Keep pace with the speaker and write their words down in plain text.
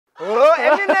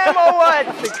Eminem over it.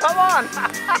 Come on.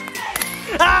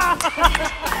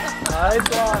 Nice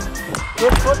one.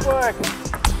 Good footwork.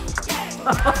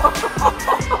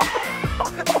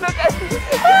 Look at him.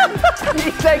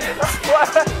 He's like,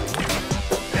 what?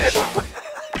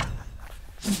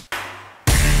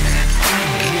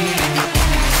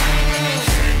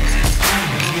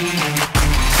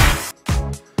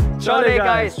 Xolay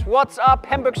guys, what's up?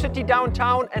 Hamburg City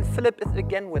downtown, and Philipp is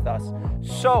again with us.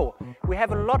 So, we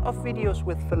have a lot of videos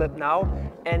with Philipp now,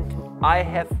 and I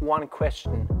have one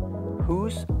question.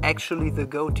 Who's actually the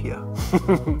GOAT here?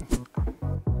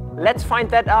 Let's find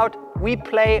that out. We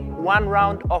play one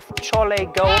round of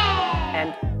Xolay Go,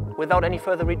 and without any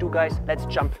further ado guys, let's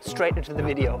jump straight into the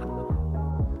video.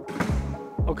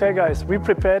 Okay guys, we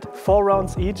prepared 4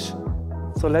 rounds each,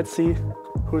 so let's see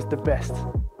who's the best.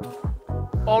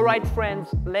 Alright friends,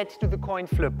 let's do the coin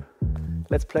flip.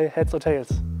 Let's play heads or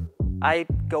tails. I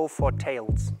go for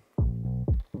tails.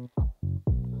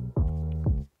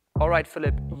 Alright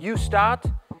Philipp, you start.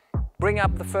 Bring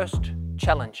up the first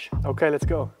challenge. Okay, let's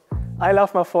go. I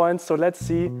love my forehands, so let's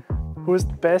see who's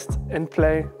the best and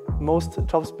play most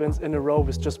topspins in a row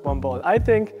with just one ball. I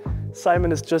think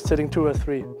Simon is just hitting 2 or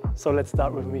 3, so let's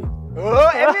start with me. Oh,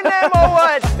 Eminem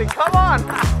over it! Come on!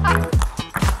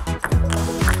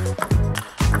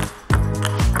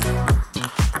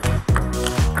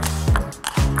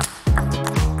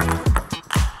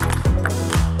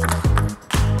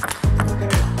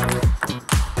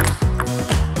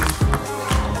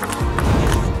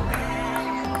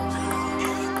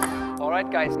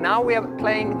 Guys, now we are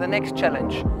playing the next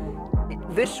challenge.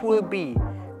 This will be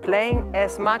playing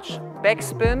as much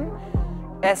backspin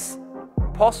as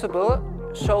possible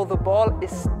so the ball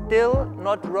is still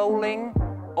not rolling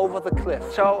over the cliff.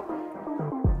 So,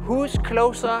 who's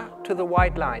closer to the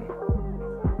white line?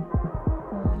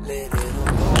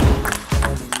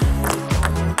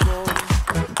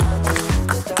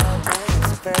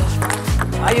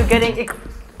 Are you getting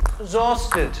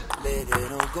exhausted?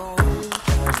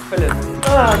 Philipp.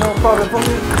 Ah, no problem for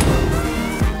me.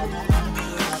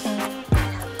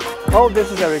 Oh,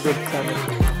 this is very good, Simon.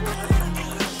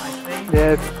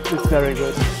 Yeah, it's very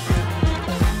good.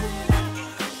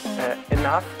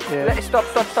 Enough? Yeah. Stop.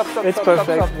 It's stop, perfect.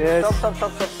 Stop. Yes.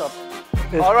 Stop.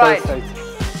 It's all right. Perfect.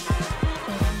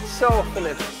 So,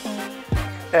 Philipp,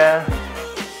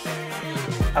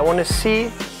 I want to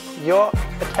see your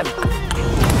attempt.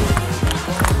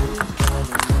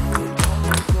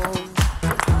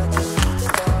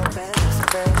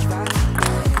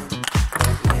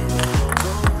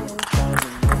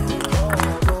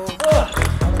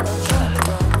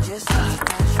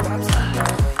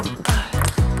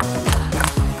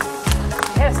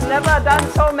 Never done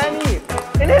so many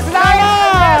in his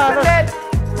life.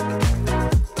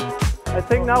 I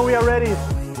think now we are ready.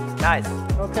 Nice.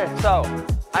 Okay. So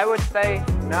I would say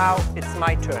now it's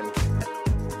my turn.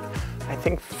 I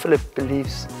think Philipp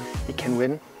believes he can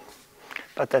win,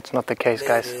 but that's not the case,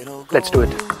 guys. Let's do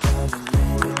it.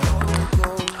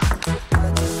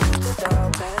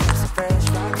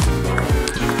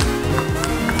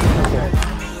 Okay.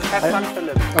 Have fun,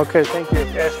 Philipp. Okay, thank you.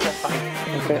 Yes, have fun.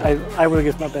 Okay, I will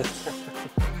give my best.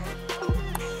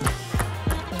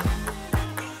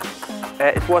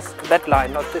 It was that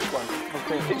line, not this one.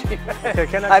 Okay.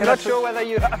 Okay, I'm not sure whether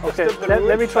you understood the rules.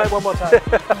 Let me try one more time.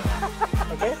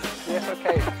 Okay? Yes,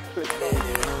 okay. Good.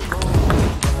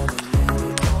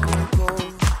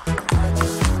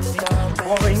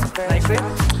 Warring nicely.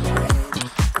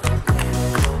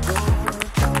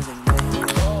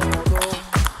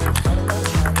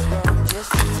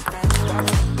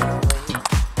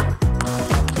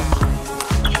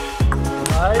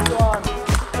 Nice one.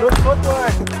 Good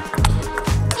footwork.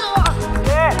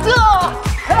 Yeah. No.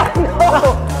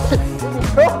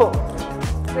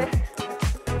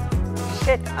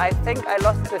 Shit, I think I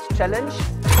lost this challenge,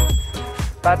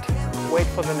 but wait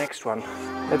for the next one.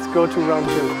 Let's go to round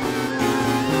 2.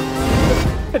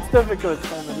 It's difficult,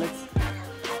 Simon. Let's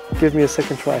give me a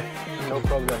second try. No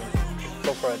problem.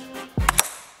 Go for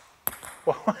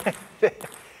it.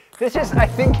 This is, I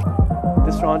think...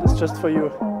 This round is just for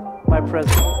you. My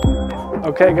present.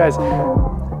 Okay, guys.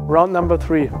 Round number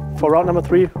 3. For round number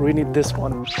 3, we need this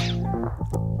one.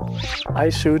 I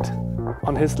shoot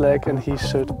on his leg and he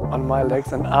shoot on my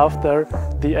legs, and after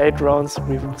the 8 rounds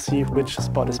we will see which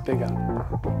spot is bigger.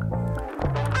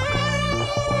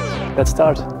 Let's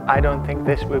start. I don't think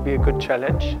this will be a good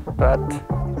challenge, but...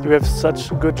 You have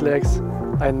such good legs,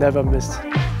 I never missed.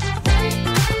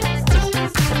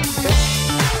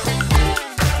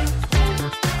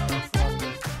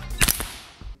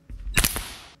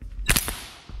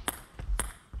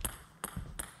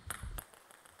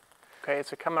 Okay, is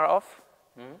the camera off?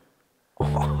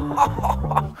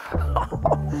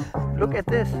 Look at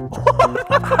this.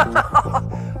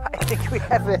 I think we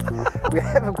have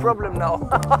a problem now.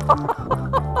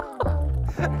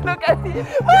 Look at him.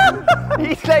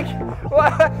 He's like,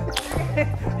 what?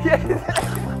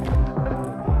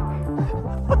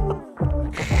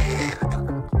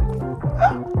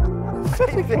 I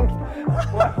think,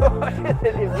 what is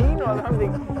it, a vino or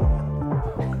something?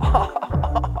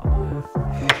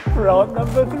 Round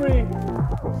number 3.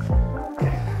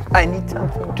 I need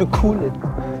something to cool it.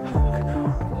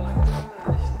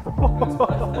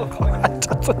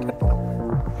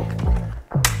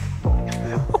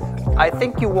 I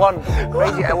think you won.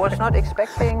 Crazy. I was not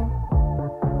expecting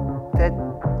that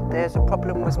there's a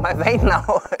problem with my vein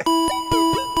now.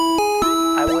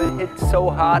 I will hit so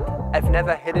hard. I've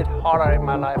never hit it harder in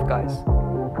my life, guys.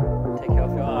 Take care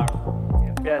of your arm.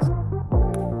 Yes.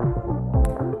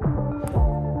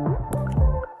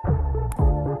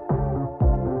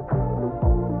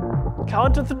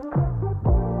 Count to 3.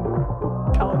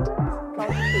 Count.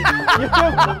 Count to 3.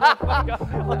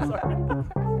 I'm sorry.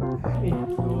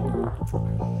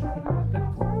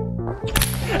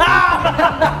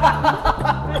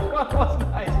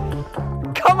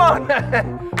 Come on!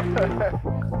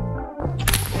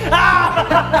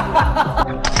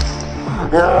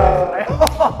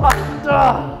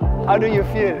 How do you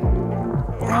feel?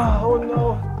 Oh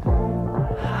no.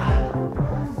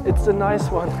 It's a nice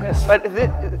one. Yes. But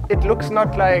it looks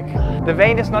not like the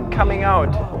vein is not coming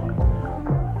out.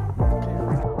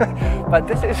 But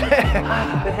this is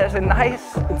it has a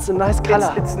nice. It's a nice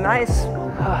color. It's nice.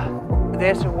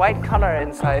 There's a white color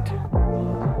inside.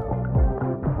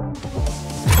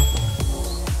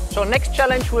 So next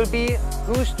challenge will be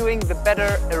who's doing the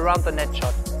better around the net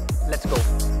shot. Let's go.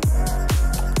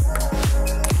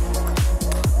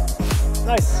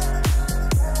 Nice.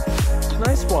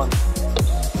 Nice one.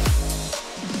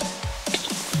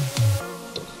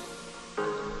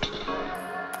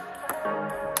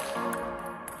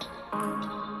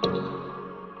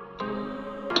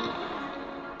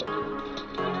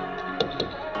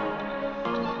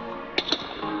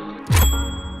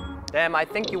 Damn, I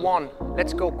think you won.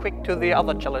 Let's go quick to the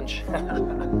other challenge.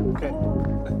 Okay.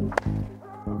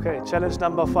 Okay, challenge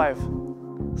number 5.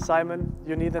 Simon,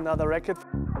 you need another racket.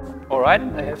 All right.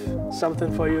 I have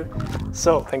something for you.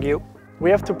 So, Thank you. we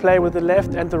have to play with the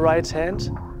left and the right hand.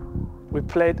 We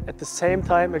played at the same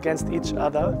time against each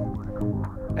other.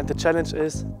 And the challenge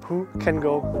is who can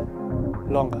go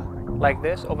longer. Like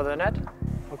this, over the net?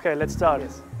 Okay, let's start.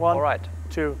 Yes. 1, All right.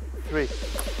 2, 3.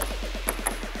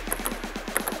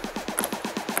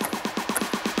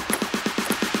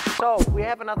 So, we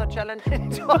have another challenge. We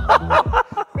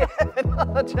have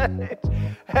another challenge.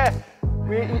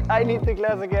 I need the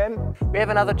glass again. We have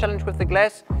another challenge with the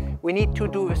glass. We need to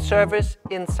do a service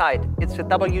inside. It's a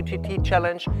WTT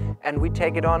challenge and we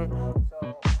take it on.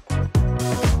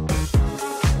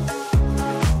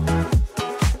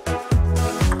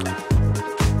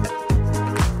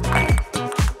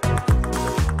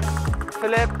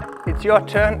 Philipp, it's your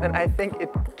turn and I think it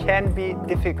can be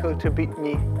difficult to beat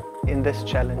me in this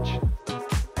challenge.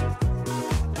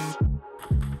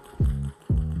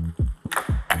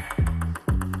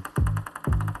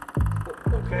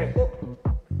 Okay.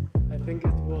 I think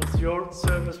it was your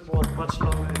service was much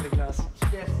longer in the glass.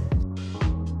 Yes.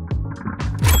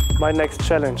 My next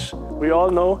challenge. We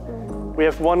all know we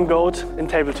have one GOAT in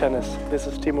table tennis. This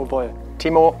is Timo Boll.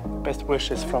 Timo, Best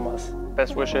wishes from us.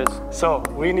 best wishes. So,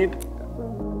 we need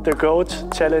the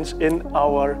GOAT challenge in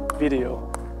our video.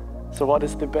 So what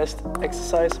is the best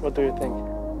exercise? What do you think?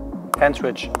 Hand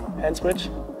switch. Hand switch?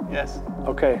 Yes.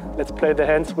 Okay, let's play the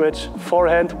hand switch.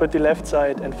 Forehand with the left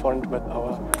side and forehand with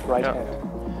our right hand.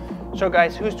 So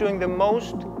guys, who's doing the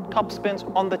most top spins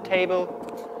on the table,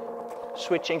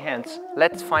 switching hands?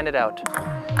 Let's find it out.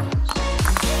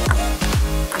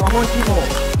 Come on, Timo.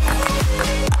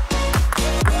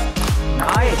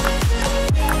 Nice.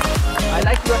 I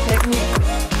like your technique.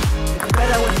 It's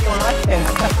better with your right hand.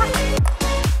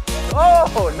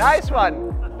 Oh, nice one.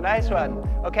 Nice one.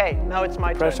 Okay, now it's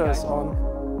my turn. Pressure is on.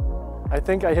 I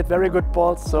think I hit very good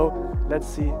balls, so let's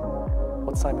see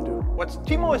what Simon do. What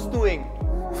Timo is doing.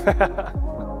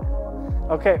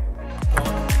 Okay.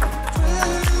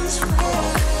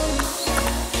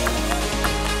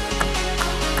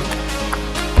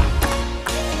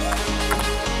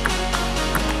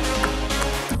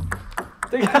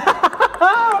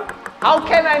 How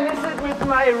can I miss it with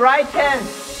my right hand?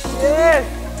 Yes.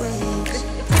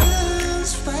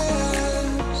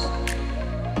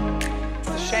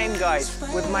 Shame, guys,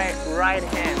 with my right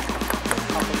hand.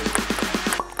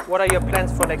 What are your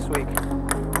plans for next week?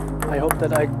 I hope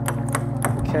that I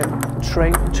can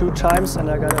train 2 times, and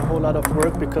I got a whole lot of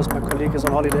work because my colleague is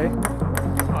on holiday.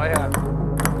 Oh yeah.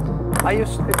 Are you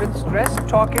a bit stressed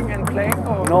talking and playing?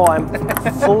 Or? No, I'm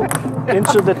full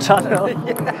into the tunnel.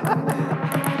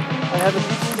 I have a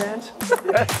deep stand.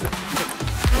 Yes.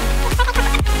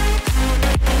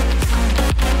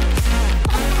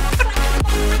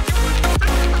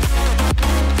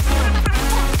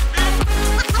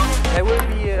 There will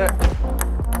be a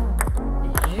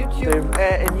YouTube,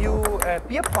 a new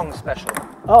beer pong special.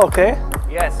 Oh, okay.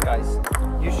 Yes, guys,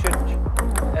 you should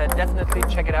definitely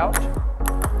check it out.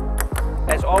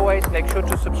 As always, make sure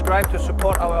to subscribe to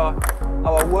support our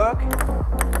work.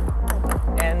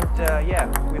 And yeah,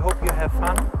 we hope you have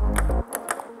fun.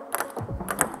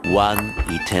 One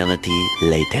eternity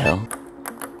later.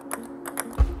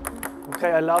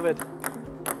 Okay, I love it.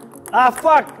 Ah,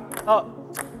 fuck! Oh,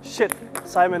 shit.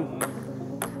 Simon,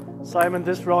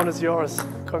 this round is yours.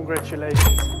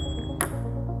 Congratulations.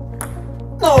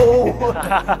 No!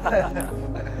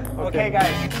 Okay,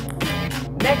 guys.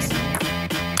 Next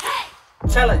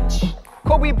challenge.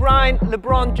 Kobe Bryant,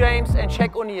 LeBron James, and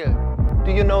Shaq O'Neal.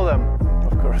 Do you know them?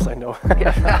 Of course I know.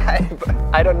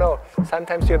 I don't know.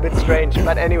 Sometimes you're a bit strange,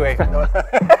 but anyway.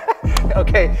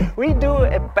 Okay, we do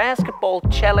a basketball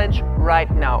challenge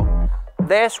right now.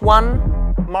 There's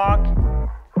one mark,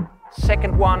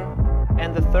 second one,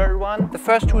 and the third one. The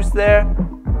first who's there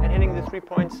and hitting the 3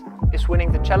 points is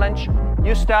winning the challenge.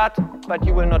 You start, but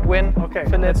you will not win. Okay,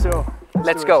 Philipp, let's go.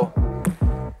 Let's go.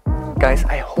 Guys,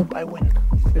 I hope I win.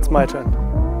 It's my turn.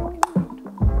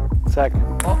 Zach.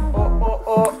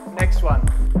 Oh, next one.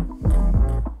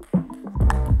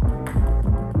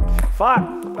 Fuck!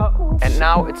 Oh. And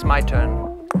now it's my turn.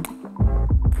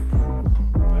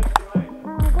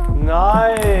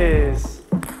 Nice!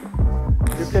 You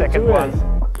can Second do one. it.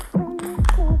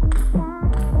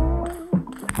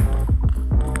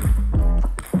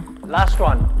 Last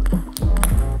one.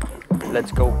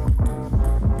 Let's go.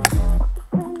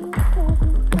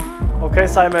 Okay,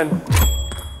 Simon.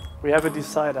 We have a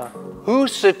decider.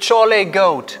 Who's the Xolay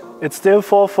GOAT? It's still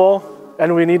 4-4,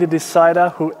 and we need a decider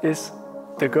who is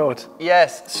the GOAT.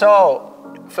 Yes,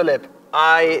 so, Philipp,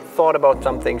 I thought about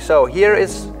something. So, here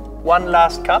is one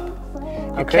last cup.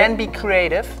 You can be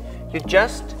creative. You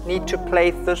just need to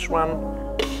place this one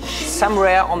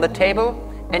somewhere on the table,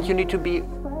 and you need to be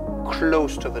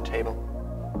close to the table.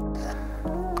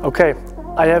 Okay,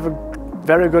 I have a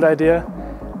very good idea.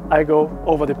 I go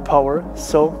over the power.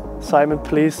 So, Simon,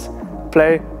 please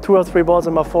play 2 or 3 balls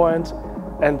in my forehand,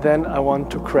 and then I want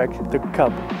to crack the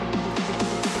cup.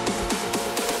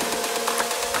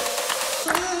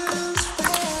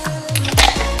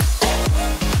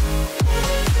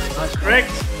 That's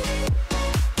correct.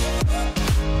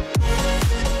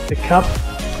 The cup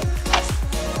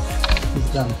is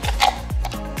done.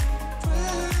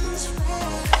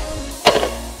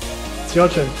 It's your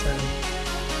turn, Simon.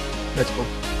 Let's go.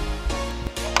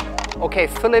 Okay,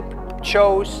 Philipp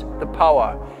chose the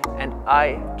power and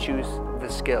I choose the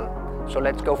skill. So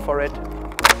let's go for it.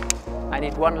 I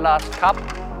need one last cup.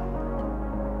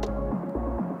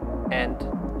 And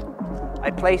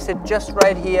I place it just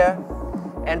right here,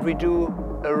 and we do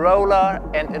a roller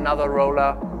and another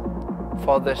roller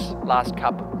for this last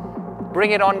cup.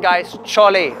 Bring it on, guys.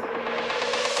 Xolay.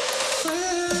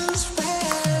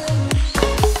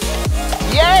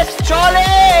 Yes,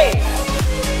 Xolay!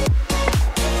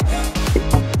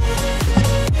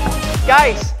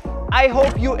 Guys, I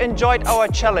hope you enjoyed our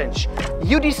challenge.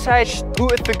 You decide who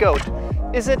is the GOAT.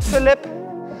 Is it Philipp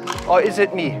or is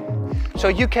it me? So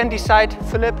you can decide.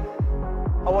 Philipp,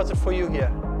 how was it for you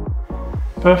here?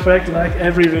 Perfect, like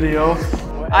every video.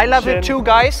 I love it too,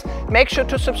 guys. Make sure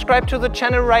to subscribe to the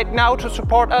channel right now to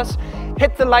support us.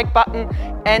 Hit the like button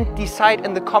and decide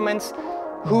in the comments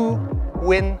who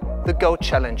win the GOAT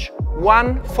challenge.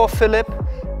 1 for Philipp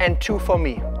and 2 for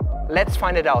me. Let's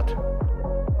find it out.